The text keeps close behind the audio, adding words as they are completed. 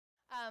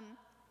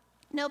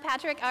No,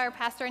 Patrick, our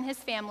pastor, and his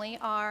family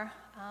are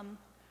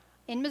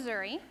in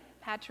Missouri.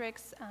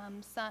 Patrick's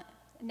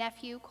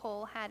nephew,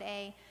 Cole, had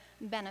a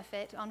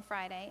benefit on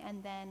Friday,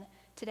 and then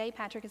today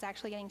Patrick is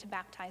actually getting to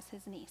baptize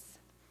his niece.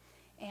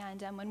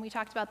 And when we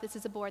talked about this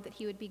as a board that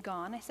he would be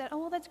gone, I said, oh,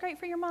 well, that's great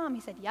for your mom.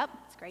 He said, yep,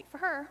 it's great for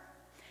her.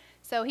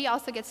 So he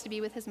also gets to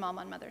be with his mom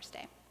on Mother's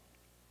Day.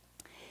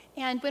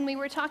 And when we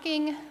were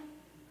talking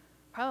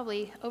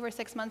probably over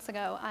 6 months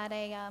ago at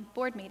a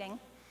board meeting,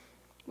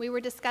 we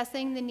were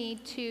discussing the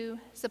need to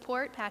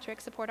support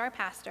Patrick, support our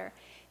pastor,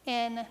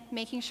 in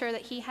making sure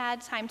that he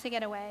had time to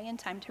get away and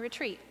time to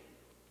retreat.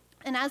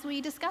 And as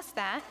we discussed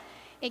that,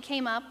 it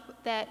came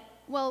up that,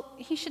 well,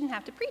 he shouldn't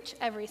have to preach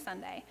every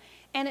Sunday.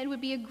 And it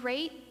would be a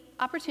great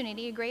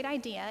opportunity, a great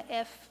idea,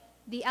 if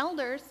the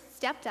elders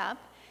stepped up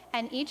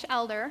and each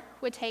elder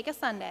would take a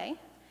Sunday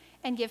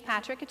and give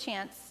Patrick a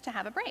chance to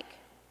have a break.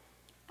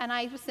 And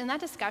I was in that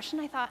discussion,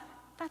 I thought,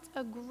 that's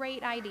a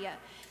great idea.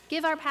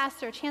 Give our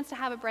pastor a chance to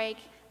have a break.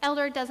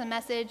 Elder does a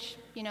message,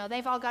 you know,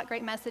 they've all got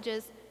great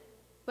messages.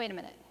 Wait a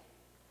minute,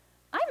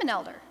 I'm an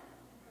elder.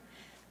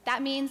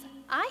 That means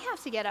I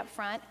have to get up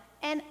front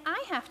and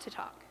I have to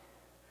talk.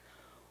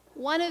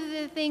 One of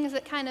the things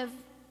that kind of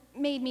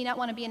made me not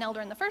want to be an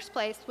elder in the first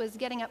place was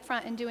getting up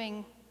front and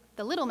doing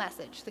the little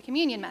message, the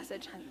communion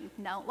message.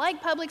 I don't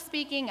like public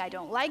speaking, I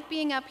don't like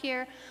being up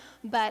here,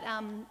 but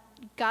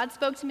God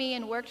spoke to me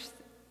and worked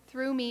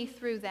through me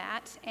through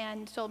that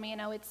and told me, you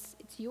know, it's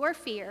your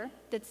fear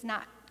that's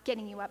not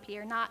getting you up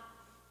here, not,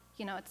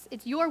 you know,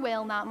 it's your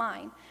will, not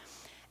mine.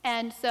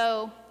 And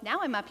so now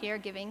I'm up here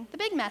giving the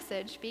big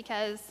message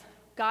because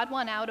God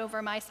won out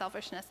over my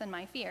selfishness and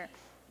my fear.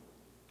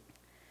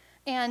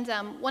 And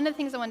one of the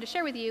things I wanted to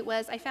share with you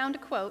was I found a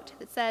quote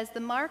that says, "The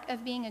mark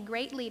of being a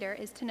great leader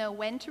is to know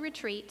when to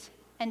retreat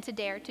and to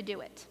dare to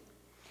do it."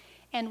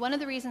 And one of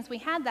the reasons we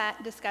had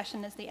that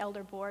discussion as the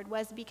elder board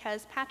was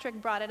because Patrick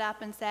brought it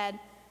up and said,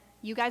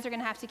 you guys are going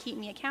to have to keep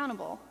me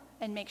accountable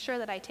and make sure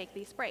that I take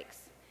these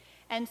breaks.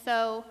 And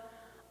so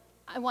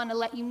I want to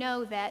let you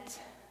know that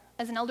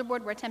as an elder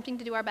board, we're attempting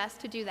to do our best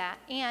to do that,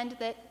 and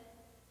that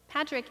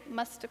Patrick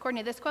must, according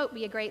to this quote,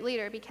 be a great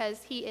leader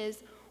because he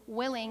is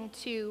willing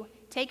to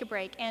take a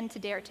break and to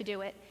dare to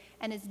do it,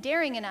 and is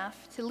daring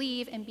enough to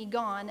leave and be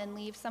gone and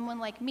leave someone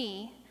like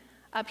me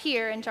up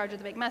here in charge of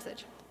the big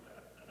message.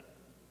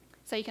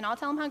 So you can all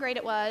tell him how great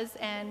it was,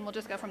 and we'll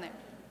just go from there.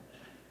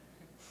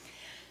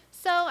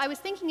 So I was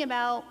thinking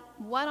about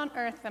what on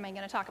earth am I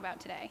going to talk about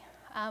today?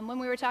 When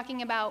we were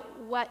talking about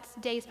what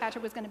days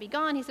Patrick was going to be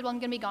gone, he said, well, I'm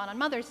going to be gone on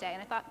Mother's Day.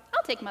 And I thought,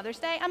 I'll take Mother's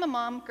Day. I'm a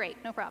mom.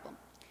 Great, no problem.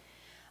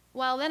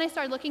 Well, then I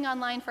started looking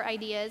online for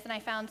ideas, and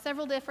I found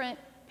several different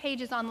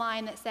pages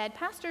online that said,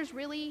 pastors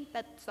really,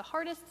 that's the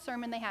hardest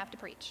sermon they have to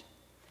preach.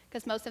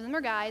 Because most of them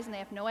are guys, and they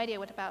have no idea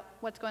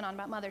what's going on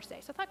about Mother's Day.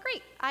 So I thought,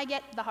 great, I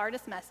get the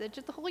hardest message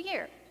of the whole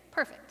year.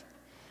 Perfect.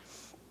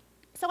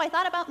 So I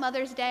thought about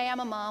Mother's Day. I'm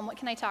a mom. What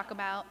can I talk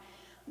about?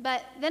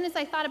 But then as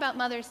I thought about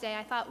Mother's Day,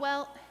 I thought,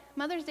 well,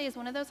 Mother's Day is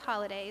one of those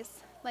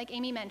holidays, like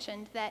Amy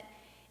mentioned, that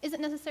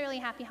isn't necessarily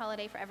a happy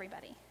holiday for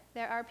everybody.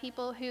 There are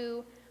people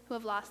who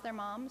have lost their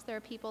moms. There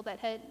are people that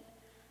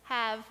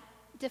have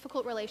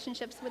difficult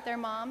relationships with their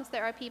moms.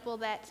 There are people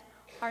that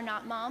are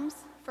not moms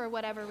for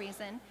whatever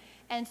reason.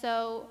 And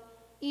so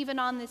even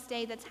on this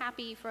day that's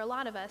happy for a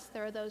lot of us,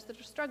 there are those that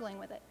are struggling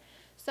with it.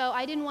 So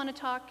I didn't want to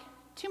talk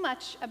too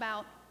much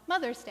about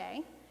Mother's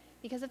Day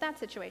because of that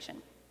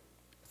situation.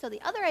 So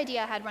the other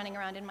idea I had running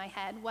around in my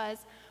head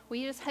was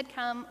we just had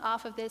come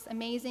off of this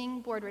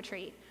amazing board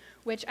retreat,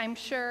 which I'm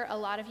sure a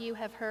lot of you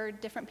have heard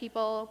different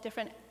people,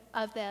 different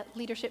of the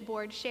leadership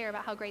board share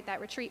about how great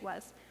that retreat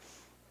was.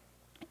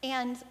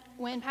 And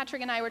when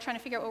Patrick and I were trying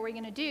to figure out what we were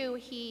going to do,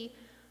 he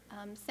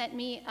sent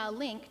me a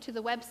link to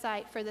the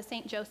website for the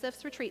St.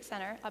 Joseph's Retreat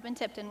Center up in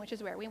Tipton, which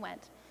is where we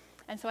went.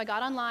 And so I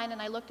got online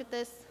and I looked at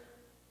this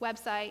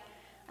website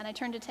and I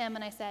turned to Tim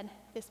and I said,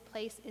 this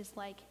place is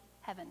like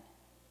heaven.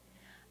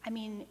 I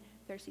mean,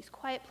 there's these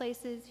quiet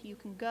places you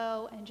can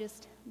go and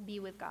just be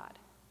with God.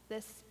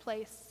 This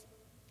place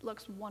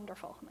looks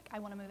wonderful. I'm like, I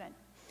want to move in.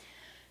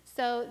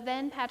 So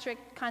then Patrick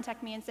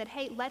contacted me and said,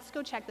 hey, let's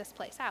go check this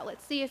place out.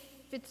 Let's see if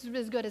it's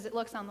as good as it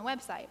looks on the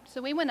website.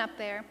 So we went up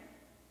there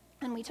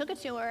and we took a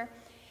tour.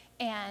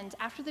 And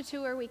after the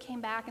tour, we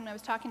came back and I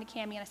was talking to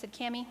Cammie and I said,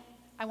 Cammie,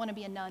 I want to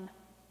be a nun.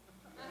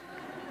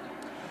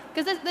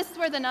 Because this is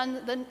where the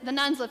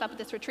nuns live up at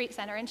this retreat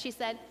center. And she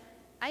said,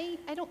 I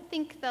don't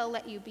think they'll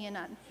let you be a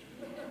nun.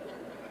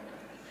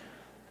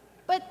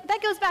 But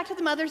that goes back to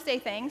the Mother's Day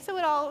thing, so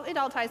it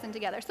all ties in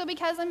together. So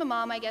because I'm a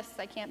mom, I guess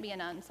I can't be a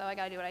nun, so I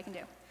got to do what I can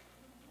do.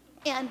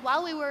 And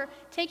while we were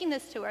taking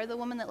this tour, the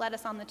woman that led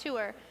us on the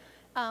tour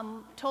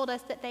told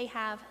us that they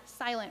have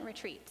silent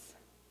retreats.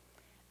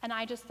 And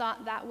I just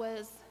thought that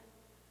was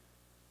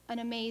an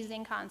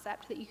amazing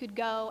concept, that you could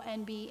go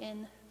and be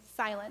in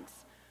silence,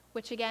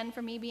 which again,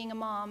 for me being a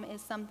mom,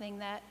 is something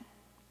that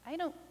I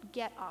don't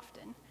get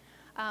often.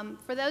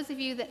 For those of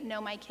you that know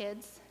my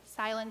kids,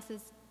 silence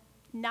is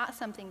not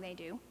something they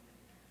do.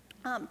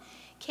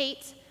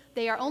 Kate,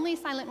 they are only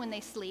silent when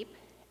they sleep,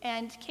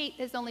 And Kate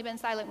has only been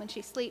silent when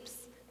she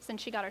sleeps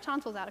since she got her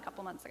tonsils out a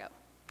couple months ago.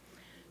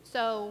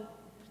 So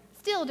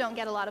still don't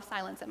get a lot of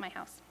silence at my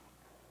house.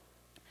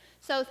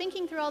 So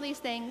thinking through all these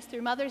things,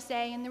 through Mother's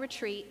Day and the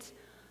retreat,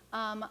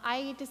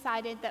 I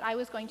decided that I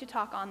was going to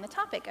talk on the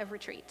topic of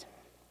retreat.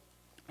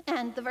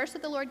 And the verse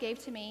that the Lord gave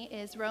to me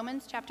is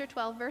Romans chapter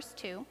 12, verse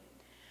 2,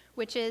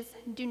 which is,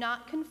 "Do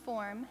not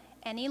conform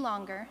any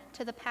longer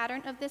to the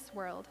pattern of this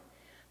world,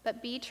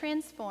 but be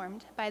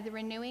transformed by the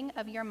renewing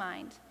of your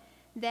mind.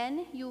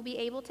 Then you will be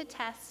able to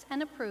test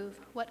and approve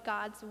what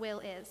God's will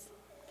is,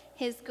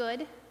 his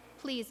good,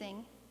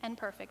 pleasing, and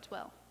perfect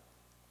will."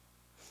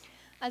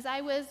 As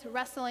I was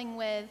wrestling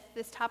with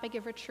this topic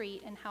of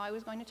retreat and how I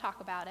was going to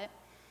talk about it,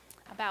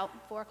 about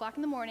 4 o'clock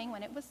in the morning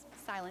when it was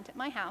silent at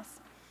my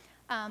house,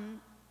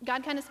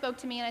 God kind of spoke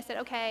to me, and I said,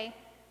 okay,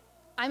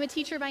 I'm a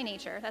teacher by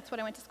nature. That's what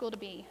I went to school to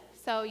be.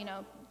 So,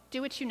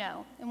 do what you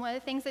know. And one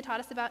of the things they taught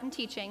us about in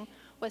teaching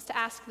was to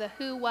ask the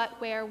who, what,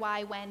 where,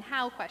 why, when,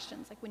 how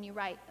questions, like when you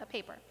write a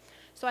paper.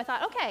 So I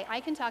thought, okay, I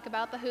can talk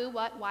about the who,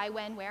 what, why,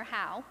 when, where,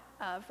 how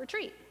of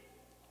retreat.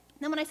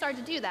 Then when I started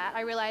to do that,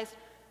 I realized,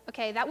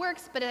 okay, that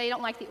works, but I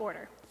don't like the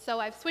order. So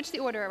I've switched the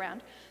order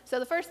around. So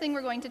the first thing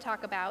we're going to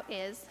talk about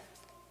is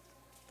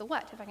the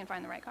what, if I can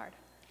find the right card.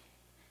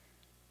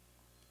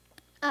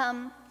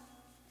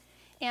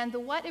 And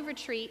the what of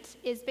retreat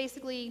is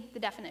basically the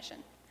definition.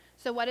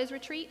 So what is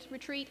retreat?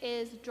 Retreat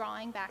is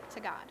drawing back to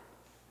God.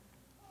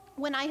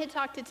 When I had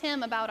talked to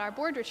Tim about our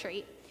board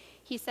retreat,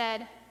 he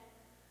said,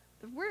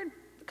 the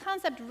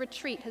concept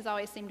retreat has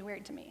always seemed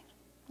weird to me.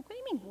 Like, what do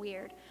you mean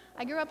weird?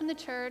 I grew up in the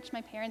church.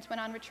 My parents went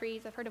on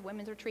retreats. I've heard of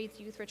women's retreats,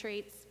 youth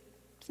retreats.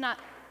 It's not,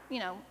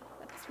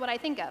 that's what I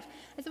think of.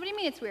 I said, what do you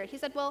mean it's weird? He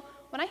said, well,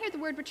 when I hear the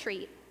word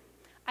retreat,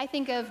 I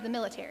think of the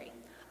military.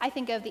 I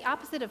think of the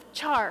opposite of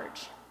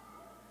charge.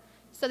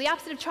 So the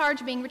opposite of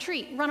charge being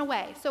retreat, run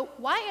away. So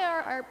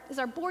why is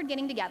our board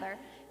getting together,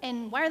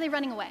 and why are they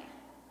running away?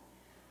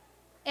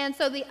 And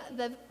so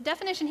the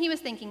definition he was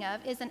thinking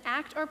of is an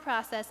act or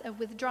process of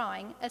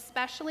withdrawing,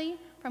 especially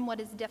from what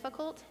is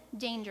difficult,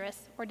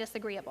 dangerous, or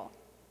disagreeable.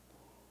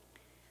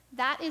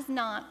 That is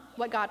not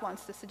what God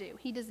wants us to do.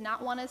 He does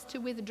not want us to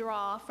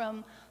withdraw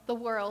from the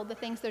world, the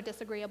things that are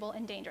disagreeable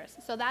and dangerous.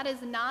 So that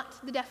is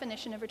not the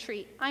definition of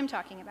retreat I'm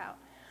talking about.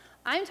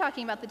 I'm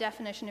talking about the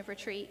definition of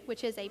retreat,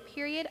 which is a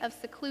period of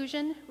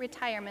seclusion,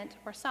 retirement,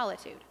 or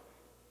solitude.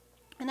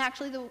 And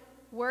actually, the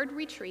word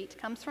retreat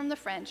comes from the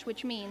French,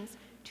 which means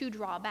to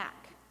draw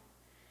back.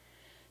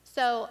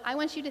 So I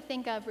want you to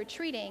think of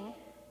retreating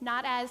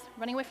not as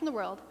running away from the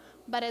world,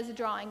 but as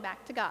drawing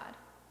back to God.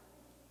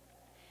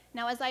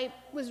 Now, as I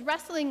was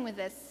wrestling with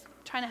this,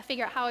 trying to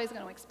figure out how I was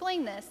going to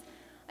explain this,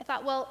 I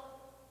thought, well,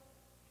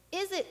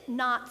 is it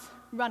not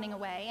running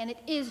away, and it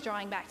is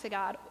drawing back to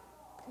God?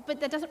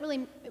 But that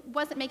it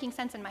wasn't making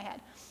sense in my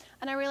head.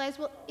 And I realized,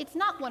 well, it's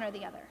not one or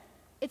the other.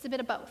 It's a bit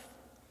of both.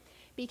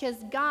 Because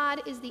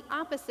God is the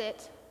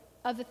opposite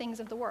of the things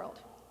of the world.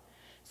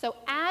 So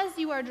as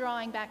you are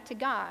drawing back to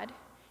God,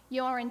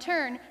 you are in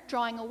turn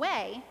drawing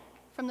away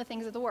from the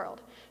things of the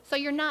world. So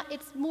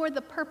it's more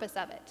the purpose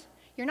of it.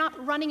 You're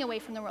not running away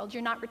from the world.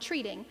 You're not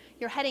retreating.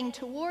 You're heading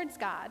towards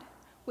God,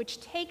 which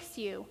takes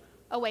you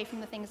away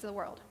from the things of the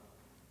world.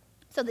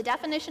 So the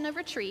definition of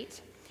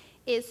retreat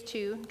is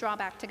to draw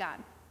back to God.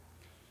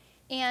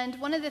 And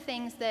one of the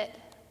things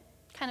that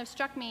kind of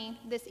struck me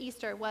this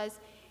Easter was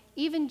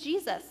even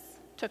Jesus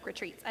took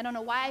retreats. I don't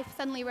know why I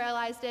suddenly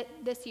realized it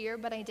this year,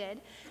 but I did.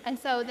 And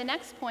so the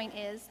next point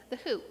is the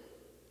who.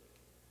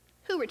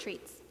 Who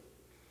retreats?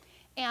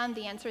 And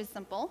the answer is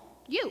simple,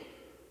 you.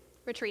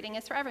 Retreating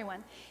is for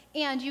everyone.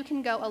 And you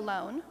can go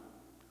alone,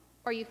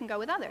 or you can go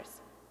with others.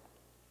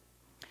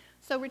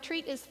 So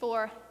retreat is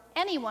for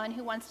anyone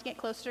who wants to get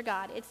closer to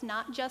God. It's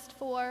not just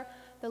for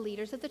the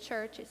leaders of the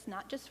church. It's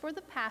not just for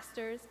the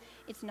pastors.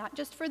 It's not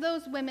just for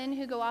those women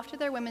who go off to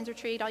their women's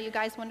retreat. All you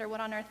guys wonder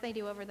what on earth they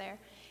do over there.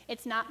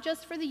 It's not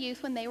just for the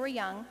youth when they were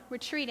young.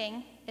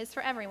 Retreating is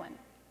for everyone.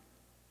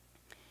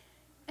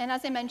 And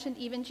as I mentioned,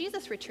 even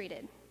Jesus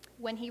retreated.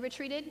 When he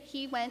retreated,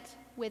 he went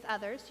with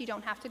others. You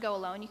don't have to go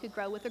alone. You could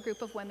go with a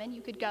group of women.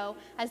 You could go,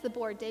 as the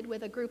board did,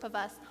 with a group of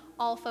us,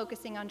 all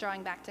focusing on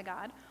drawing back to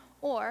God.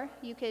 Or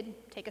you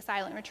could take a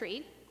silent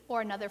retreat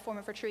or another form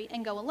of retreat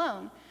and go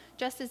alone,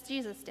 just as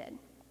Jesus did.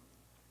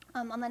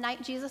 On the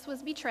night Jesus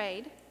was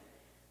betrayed,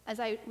 as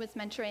I was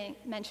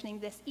mentioning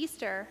this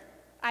Easter,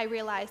 I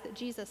realized that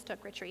Jesus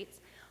took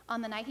retreats.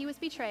 On the night he was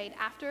betrayed,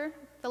 after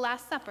the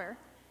Last Supper,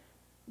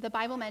 the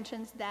Bible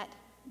mentions that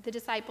the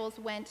disciples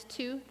went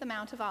to the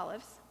Mount of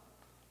Olives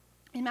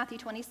in Matthew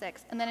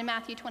 26. And then in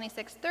Matthew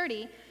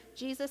 26:30,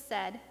 Jesus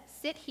said,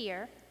 "Sit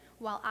here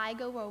while I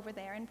go over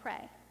there and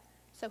pray."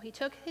 So he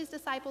took his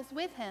disciples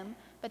with him,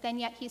 but then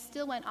yet he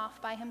still went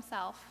off by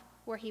himself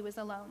where he was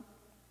alone.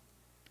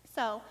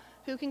 So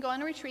who can go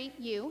on a retreat?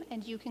 You,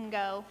 and you can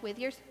go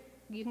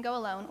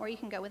alone, or you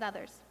can go with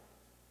others.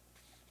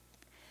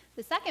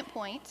 The second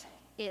point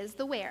is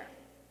the where.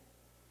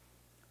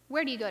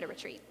 Where do you go to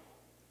retreat?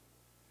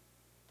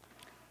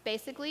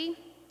 Basically,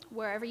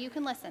 wherever you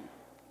can listen.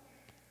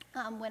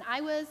 When I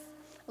was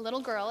a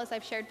little girl, as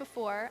I've shared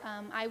before,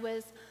 I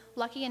was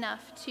lucky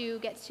enough to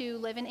get to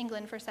live in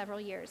England for several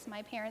years.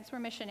 My parents were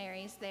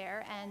missionaries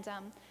there, and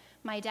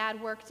my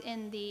dad worked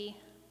in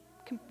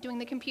doing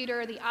the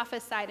computer, the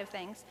office side of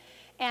things.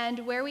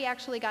 And where we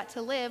actually got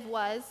to live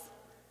was,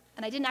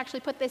 and I didn't actually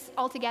put this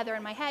all together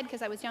in my head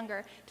because I was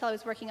younger until I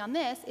was working on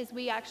this, is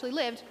we actually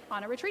lived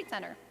on a retreat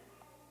center.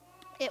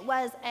 It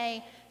was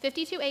a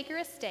 52-acre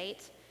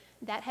estate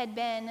that had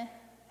been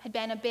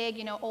a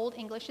big, old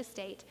English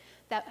estate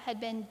that had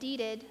been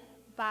deeded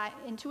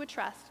into a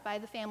trust by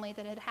the family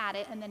that had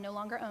it and then no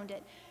longer owned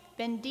it,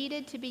 been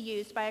deeded to be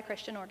used by a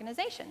Christian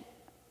organization.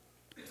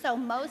 So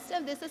most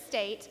of this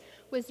estate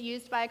was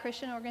used by a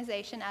Christian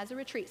organization as a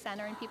retreat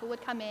center, and people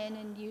would come in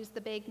and use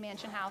the big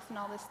mansion house and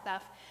all this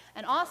stuff.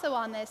 And also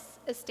on this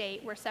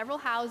estate were several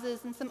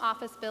houses and some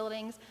office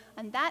buildings,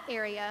 and that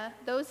area,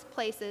 those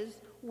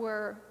places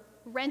were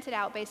rented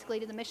out basically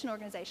to the mission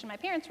organization my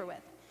parents were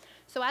with.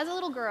 So as a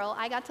little girl,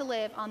 I got to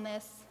live on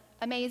this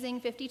amazing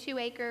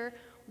 52-acre,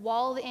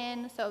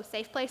 walled-in, so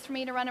safe place for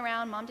me to run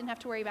around. Mom didn't have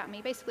to worry about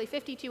me, basically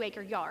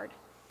 52-acre yard.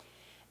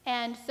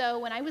 And so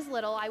when I was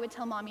little, I would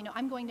tell Mom,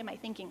 I'm going to my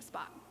thinking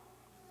spot.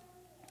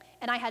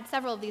 And I had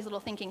several of these little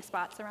thinking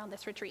spots around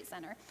this retreat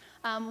center.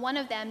 One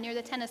of them, near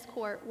the tennis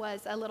court,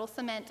 was a little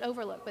cement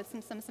overlook with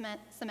some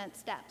cement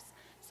steps.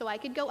 So I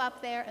could go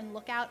up there and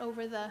look out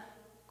over the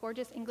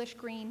gorgeous English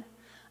green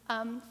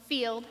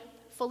field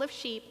full of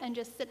sheep and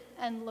just sit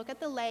and look at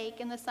the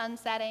lake and the sun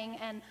setting.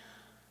 And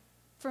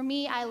for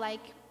me, I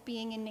like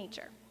being in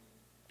nature.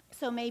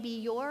 So maybe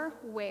your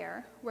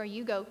where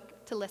you go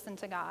to listen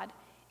to God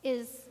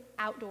is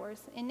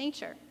outdoors in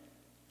nature.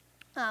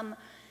 And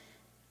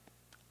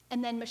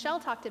then Michelle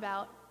talked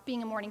about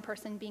being a morning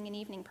person, being an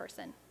evening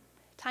person.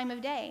 Time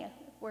of day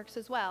works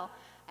as well.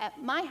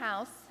 At my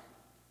house,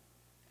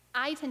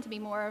 I tend to be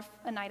more of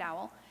a night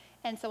owl,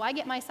 and so I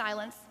get my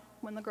silence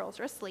when the girls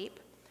are asleep.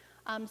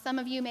 Some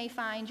of you may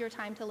find your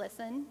time to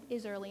listen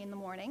is early in the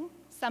morning.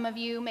 Some of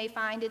you may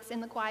find it's in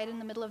the quiet in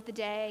the middle of the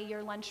day,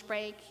 your lunch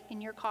break,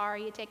 in your car,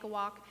 you take a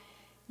walk.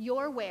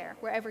 You're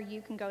wherever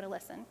you can go to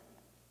listen.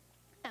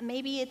 And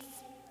maybe it's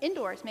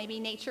indoors. Maybe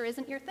nature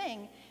isn't your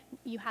thing.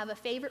 You have a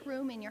favorite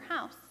room in your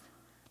house.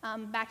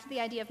 Back to the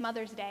idea of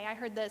Mother's Day, I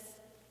heard this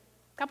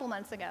a couple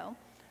months ago.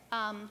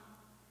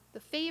 The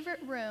favorite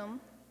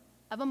room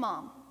of a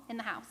mom in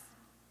the house,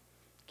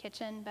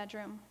 kitchen,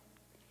 bedroom,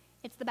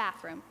 it's the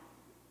bathroom.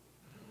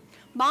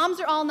 Moms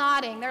are all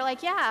nodding. They're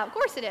like, yeah, of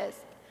course it is,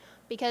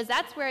 because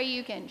that's where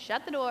you can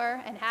shut the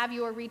door and have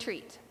your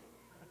retreat.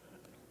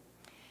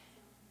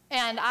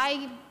 And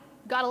I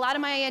got a lot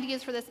of my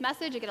ideas for this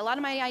message. I get a lot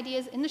of my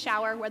ideas in the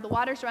shower where the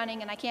water's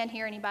running and I can't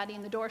hear anybody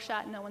and the door's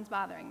shut and no one's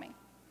bothering me.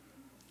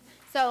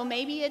 So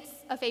maybe it's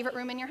a favorite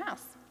room in your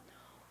house.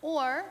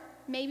 Or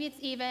maybe it's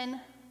even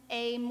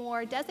a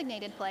more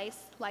designated place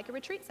like a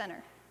retreat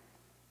center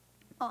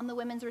on the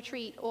women's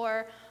retreat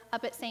or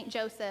up at St.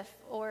 Joseph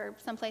or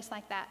someplace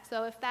like that.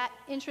 So if that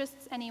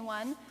interests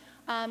anyone,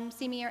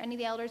 see me or any of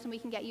the elders and we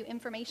can get you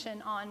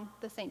information on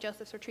the St.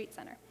 Joseph's Retreat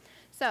Center.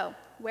 So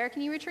where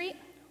can you retreat?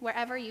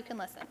 Wherever you can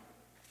listen.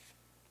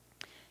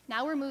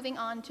 Now we're moving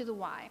on to the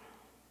why.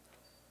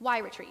 Why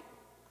retreat?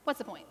 What's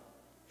the point?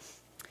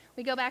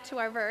 We go back to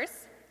our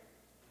verse,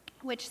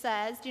 which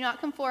says, "Do not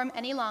conform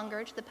any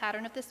longer to the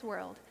pattern of this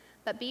world,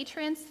 but be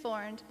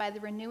transformed by the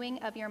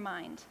renewing of your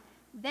mind.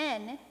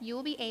 Then you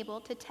will be able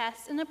to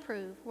test and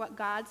approve what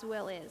God's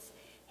will is,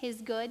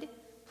 his good,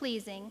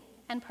 pleasing,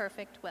 and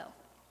perfect will."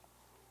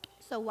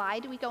 So why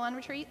do we go on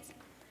retreats?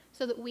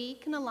 So that we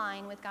can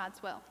align with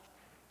God's will.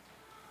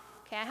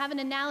 Okay, I have an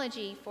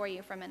analogy for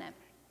you for a minute.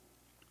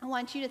 I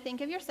want you to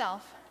think of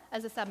yourself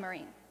as a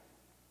submarine.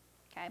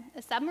 Okay,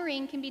 a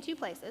submarine can be two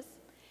places.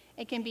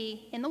 It can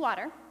be in the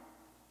water,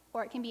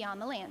 or it can be on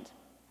the land.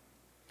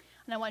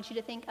 And I want you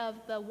to think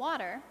of the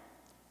water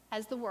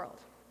as the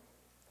world.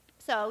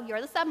 So you're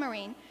the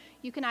submarine.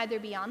 You can either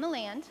be on the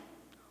land,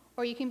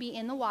 or you can be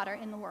in the water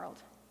in the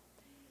world.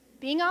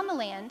 Being on the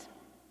land,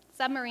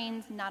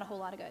 submarines, not a whole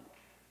lot of good.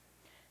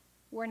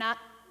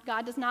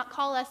 God does not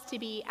call us to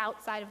be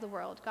outside of the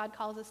world. God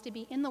calls us to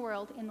be in the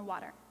world, in the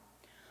water.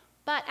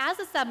 But as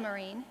a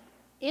submarine,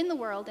 in the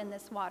world, in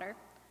this water,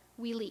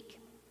 we leak.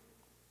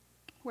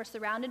 We're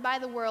surrounded by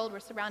the world. We're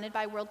surrounded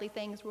by worldly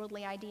things,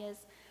 worldly ideas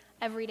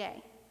every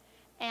day.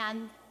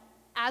 And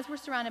as we're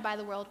surrounded by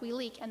the world, we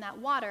leak, and that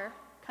water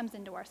comes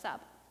into our sub.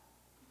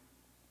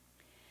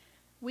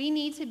 We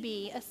need to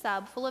be a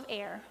sub full of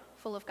air,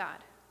 full of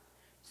God.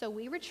 So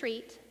we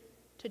retreat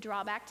to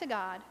draw back to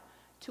God,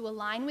 to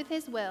align with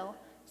his will,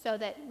 so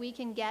that we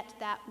can get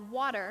that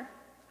water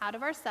out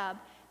of our sub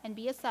and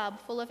be a sub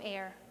full of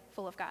air,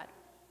 full of God.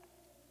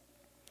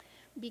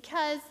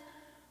 Because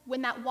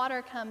when that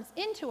water comes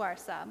into our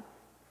sub,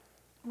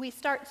 we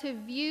start to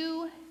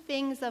view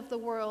things of the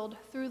world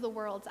through the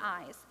world's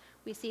eyes.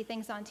 We see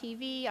things on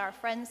TV, our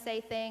friends say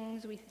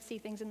things, we see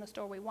things in the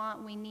store we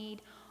want, we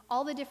need,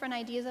 all the different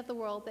ideas of the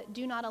world that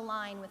do not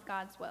align with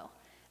God's will.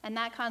 And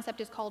that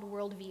concept is called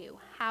worldview,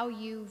 how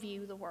you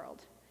view the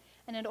world.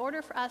 And in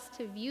order for us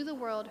to view the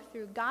world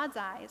through God's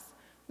eyes,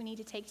 We need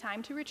to take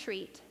time to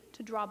retreat,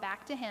 to draw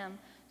back to him,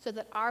 so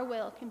that our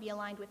will can be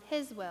aligned with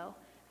his will,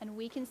 and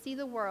we can see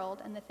the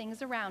world and the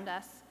things around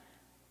us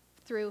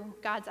through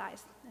God's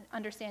eyes, and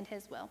understand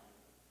his will.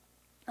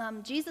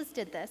 Jesus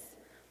did this,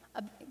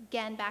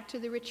 again, back to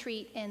the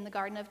retreat in the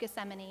Garden of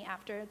Gethsemane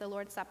after the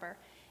Lord's Supper.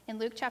 In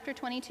Luke chapter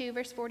 22,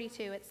 verse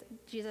 42,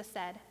 Jesus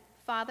said,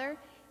 "Father,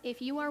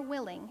 if you are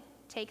willing,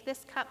 take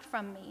this cup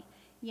from me,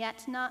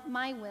 yet not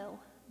my will,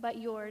 but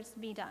yours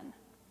be done."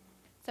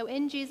 So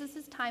in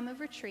Jesus' time of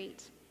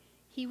retreat,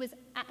 he was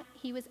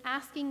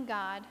asking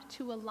God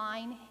to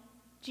align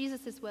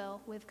Jesus'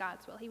 will with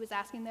God's will. He was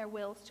asking their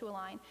wills to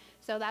align.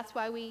 So that's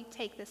why we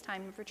take this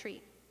time of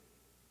retreat.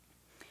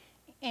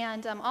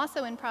 And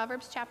also in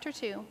Proverbs chapter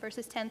 2,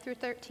 verses 10 through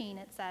 13,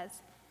 it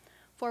says,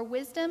 "For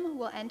wisdom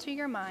will enter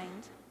your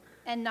mind,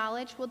 and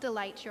knowledge will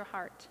delight your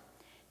heart.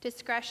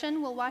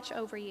 Discretion will watch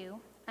over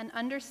you, and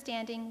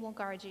understanding will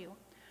guard you,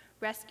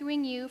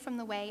 rescuing you from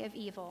the way of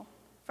evil,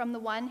 from the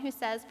one who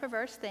says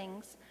perverse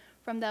things,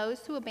 from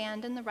those who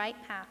abandon the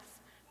right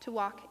paths, who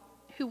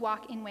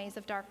walk in ways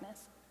of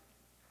darkness."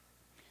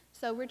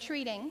 So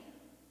retreating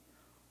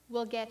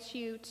will get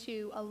you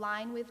to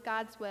align with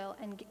God's will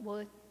and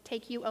will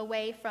take you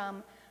away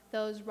from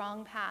those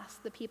wrong paths,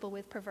 the people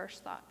with perverse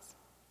thoughts.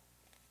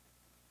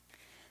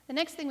 The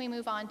next thing we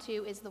move on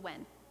to is the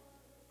when.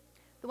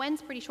 The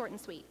when's pretty short and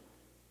sweet.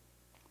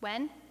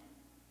 When?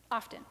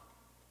 Often.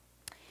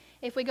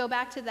 If we go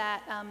back to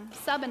that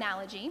sub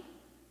analogy,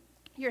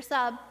 your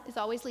sub is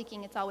always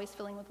leaking, it's always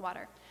filling with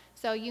water.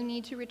 So you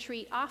need to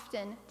retreat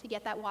often to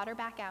get that water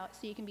back out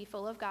so you can be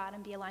full of God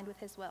and be aligned with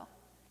his will.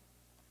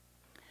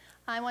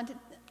 I want to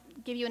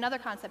give you another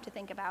concept to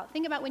think about.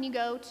 Think about when you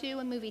go to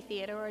a movie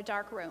theater or a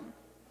dark room.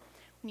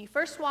 When you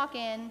first walk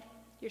in,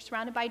 you're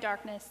surrounded by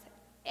darkness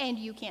and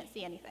you can't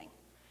see anything.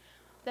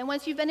 Then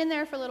once you've been in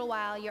there for a little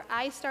while, your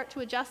eyes start to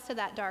adjust to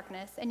that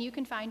darkness and you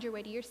can find your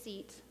way to your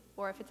seat,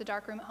 or if it's a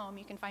dark room at home,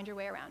 you can find your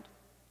way around.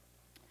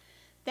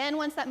 Then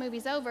once that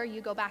movie's over,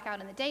 you go back out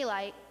in the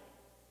daylight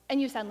and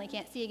you suddenly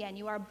can't see again.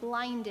 You are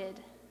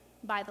blinded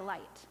by the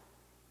light.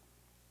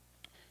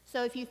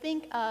 So if you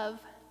think of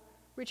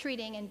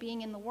retreating and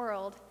being in the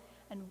world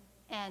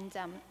and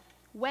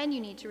when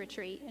you need to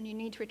retreat, and you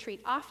need to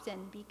retreat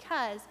often,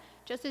 because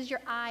just as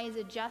your eyes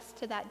adjust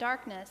to that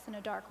darkness in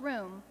a dark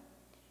room,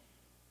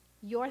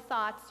 your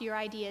thoughts, your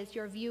ideas,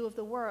 your view of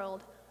the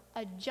world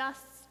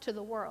adjusts to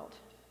the world,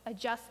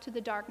 adjusts to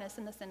the darkness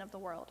and the sin of the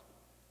world.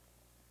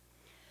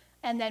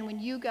 And then when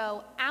you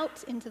go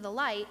out into the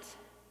light,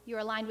 you're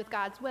aligned with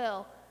God's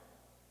will,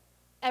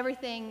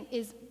 everything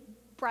is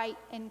bright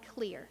and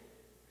clear.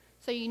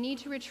 So you need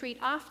to retreat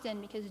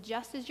often, because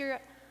just as your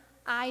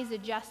eyes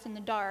adjust in the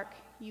dark,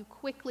 you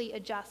quickly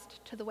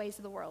adjust to the ways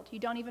of the world. You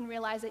don't even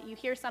realize it. You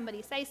hear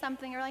somebody say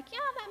something, you're like, yeah,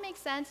 that makes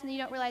sense, and you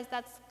don't realize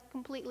that's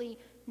completely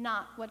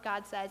not what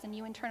God says, and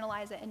you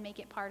internalize it and make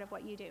it part of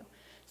what you do.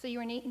 So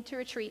you need to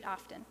retreat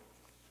often.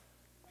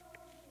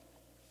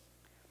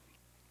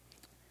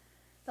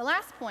 The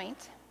last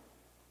point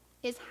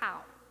is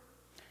how.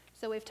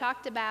 So we've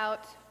talked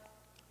about,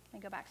 let me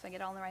go back so I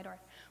get all in the right order.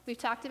 We've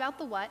talked about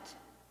the what.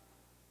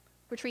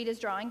 Retreat is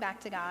drawing back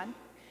to God.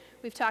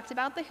 We've talked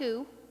about the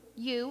who,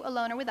 you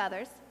alone or with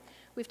others.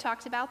 We've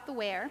talked about the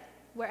where,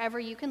 wherever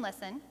you can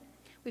listen.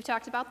 We've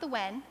talked about the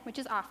when, which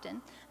is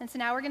often. And so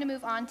now we're going to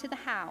move on to the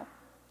how,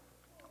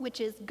 which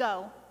is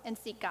go and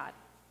seek God.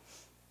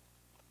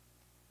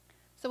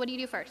 So what do you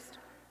do first?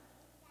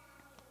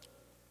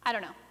 I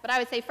don't know, but I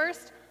would say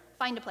first,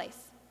 find a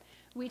place.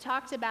 We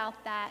talked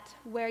about that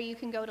where you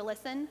can go to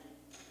listen.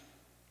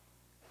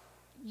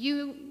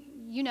 You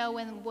know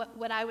when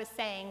what I was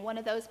saying, one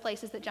of those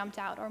places that jumped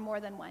out, or more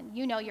than one.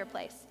 You know your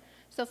place.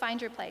 So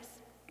find your place.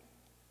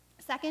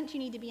 Second, you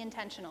need to be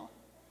intentional.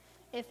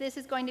 If this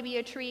is going to be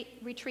a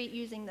retreat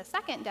using the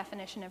second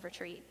definition of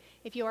retreat,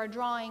 if you are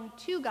drawing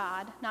to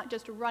God, not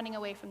just running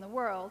away from the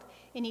world,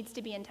 it needs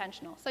to be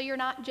intentional. So you're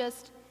not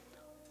just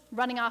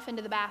running off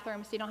into the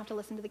bathroom so you don't have to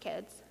listen to the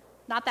kids.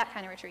 Not that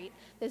kind of retreat.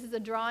 This is a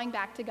drawing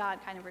back to God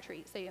kind of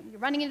retreat. So you're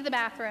running into the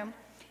bathroom,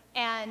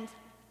 and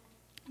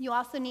you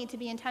also need to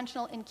be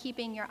intentional in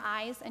keeping your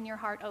eyes and your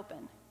heart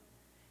open.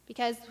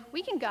 Because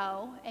we can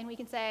go and we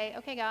can say,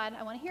 okay, God,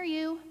 I want to hear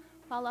you,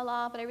 la, la,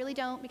 la, but I really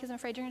don't because I'm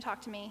afraid you're going to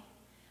talk to me.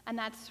 And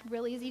that's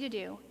really easy to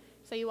do.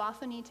 So you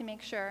also need to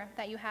make sure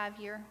that you have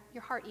your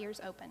heart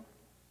ears open.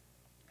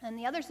 And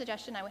the other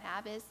suggestion I would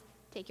have is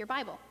take your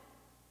Bible.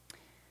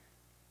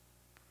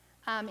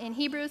 In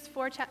Hebrews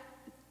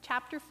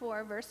chapter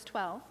 4, verse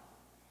 12,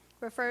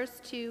 refers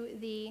to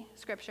the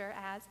scripture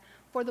as,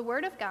 "For the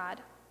word of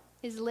God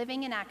is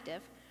living and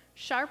active,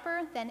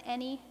 sharper than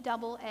any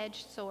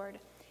double-edged sword.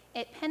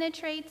 It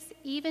penetrates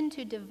even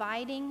to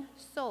dividing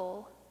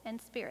soul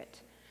and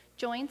spirit,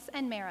 joints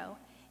and marrow.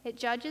 It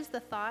judges the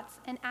thoughts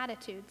and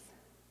attitudes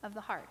of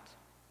the heart."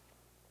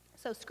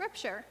 So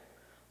scripture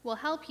will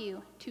help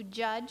you to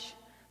judge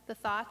the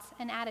thoughts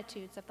and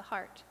attitudes of the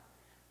heart.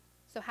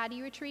 So how do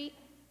you retreat?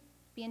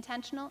 Be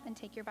intentional and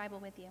take your Bible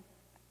with you.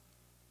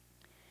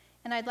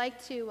 And I'd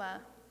like to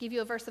give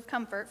you a verse of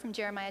comfort from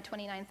Jeremiah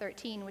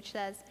 29:13, which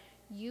says,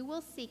 you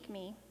will seek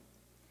me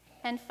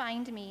and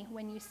find me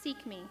when you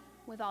seek me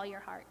with all your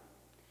heart.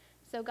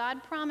 So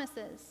God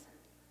promises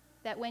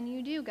that when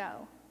you do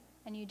go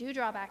and you do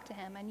draw back to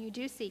him and you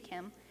do seek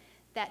him,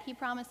 that he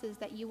promises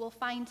that you will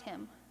find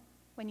him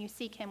when you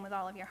seek him with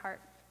all of your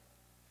heart.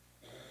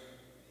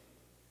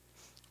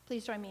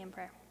 Please join me in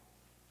prayer.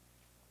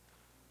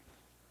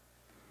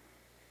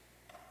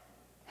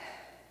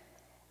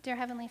 Dear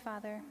Heavenly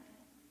Father,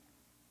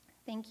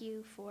 thank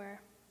you for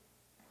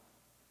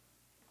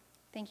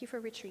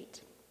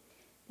retreat.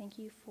 Thank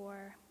you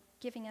for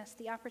giving us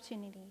the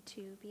opportunity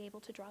to be able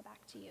to draw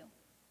back to you.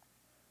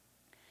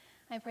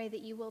 I pray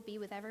that you will be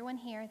with everyone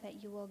here,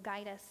 that you will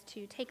guide us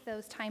to take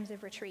those times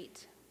of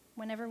retreat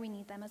whenever we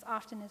need them, as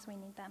often as we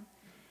need them,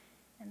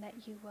 and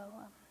that you will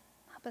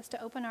help us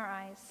to open our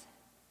eyes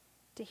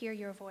to hear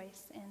your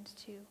voice and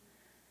to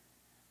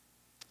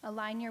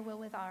align your will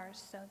with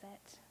ours so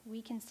that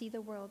we can see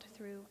the world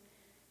through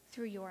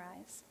your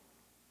eyes.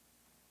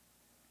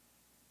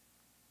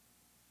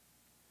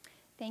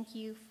 Thank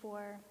you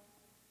for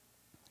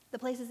the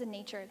places in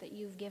nature that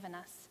you've given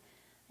us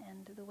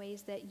and the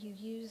ways that you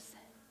use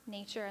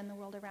nature and the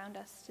world around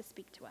us to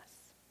speak to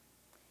us.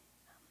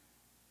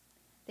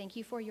 Thank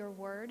you for your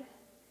word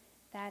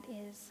that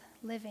is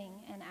living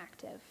and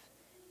active,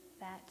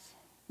 that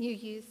you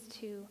use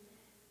to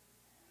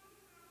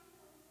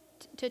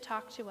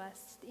talk to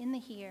us in the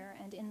here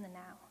and in the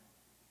now.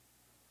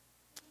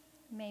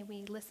 May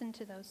we listen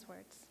to those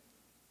words,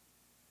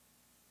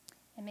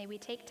 and may we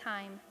take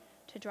time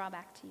to draw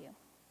back to you.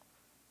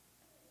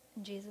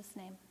 In Jesus'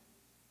 name,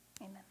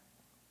 amen.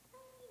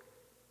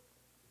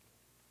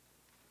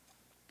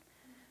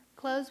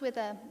 Close with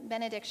a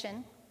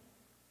benediction,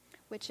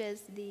 which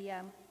is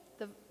the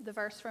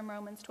verse from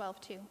Romans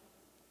 12:2.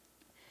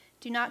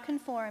 Do not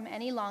conform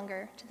any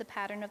longer to the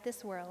pattern of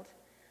this world,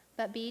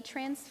 but be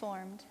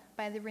transformed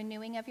by the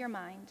renewing of your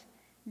mind.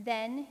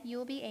 Then you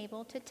will be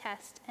able to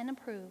test and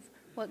approve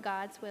what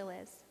God's will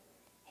is,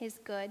 his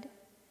good,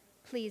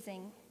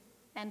 pleasing,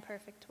 and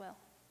perfect will.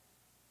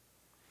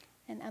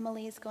 And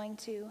Emily is going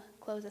to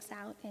close us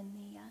out in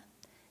the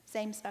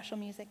same special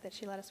music that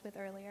she led us with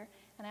earlier.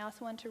 And I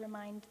also want to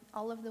remind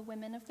all of the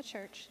women of the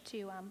church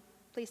to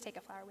please take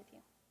a flower with you.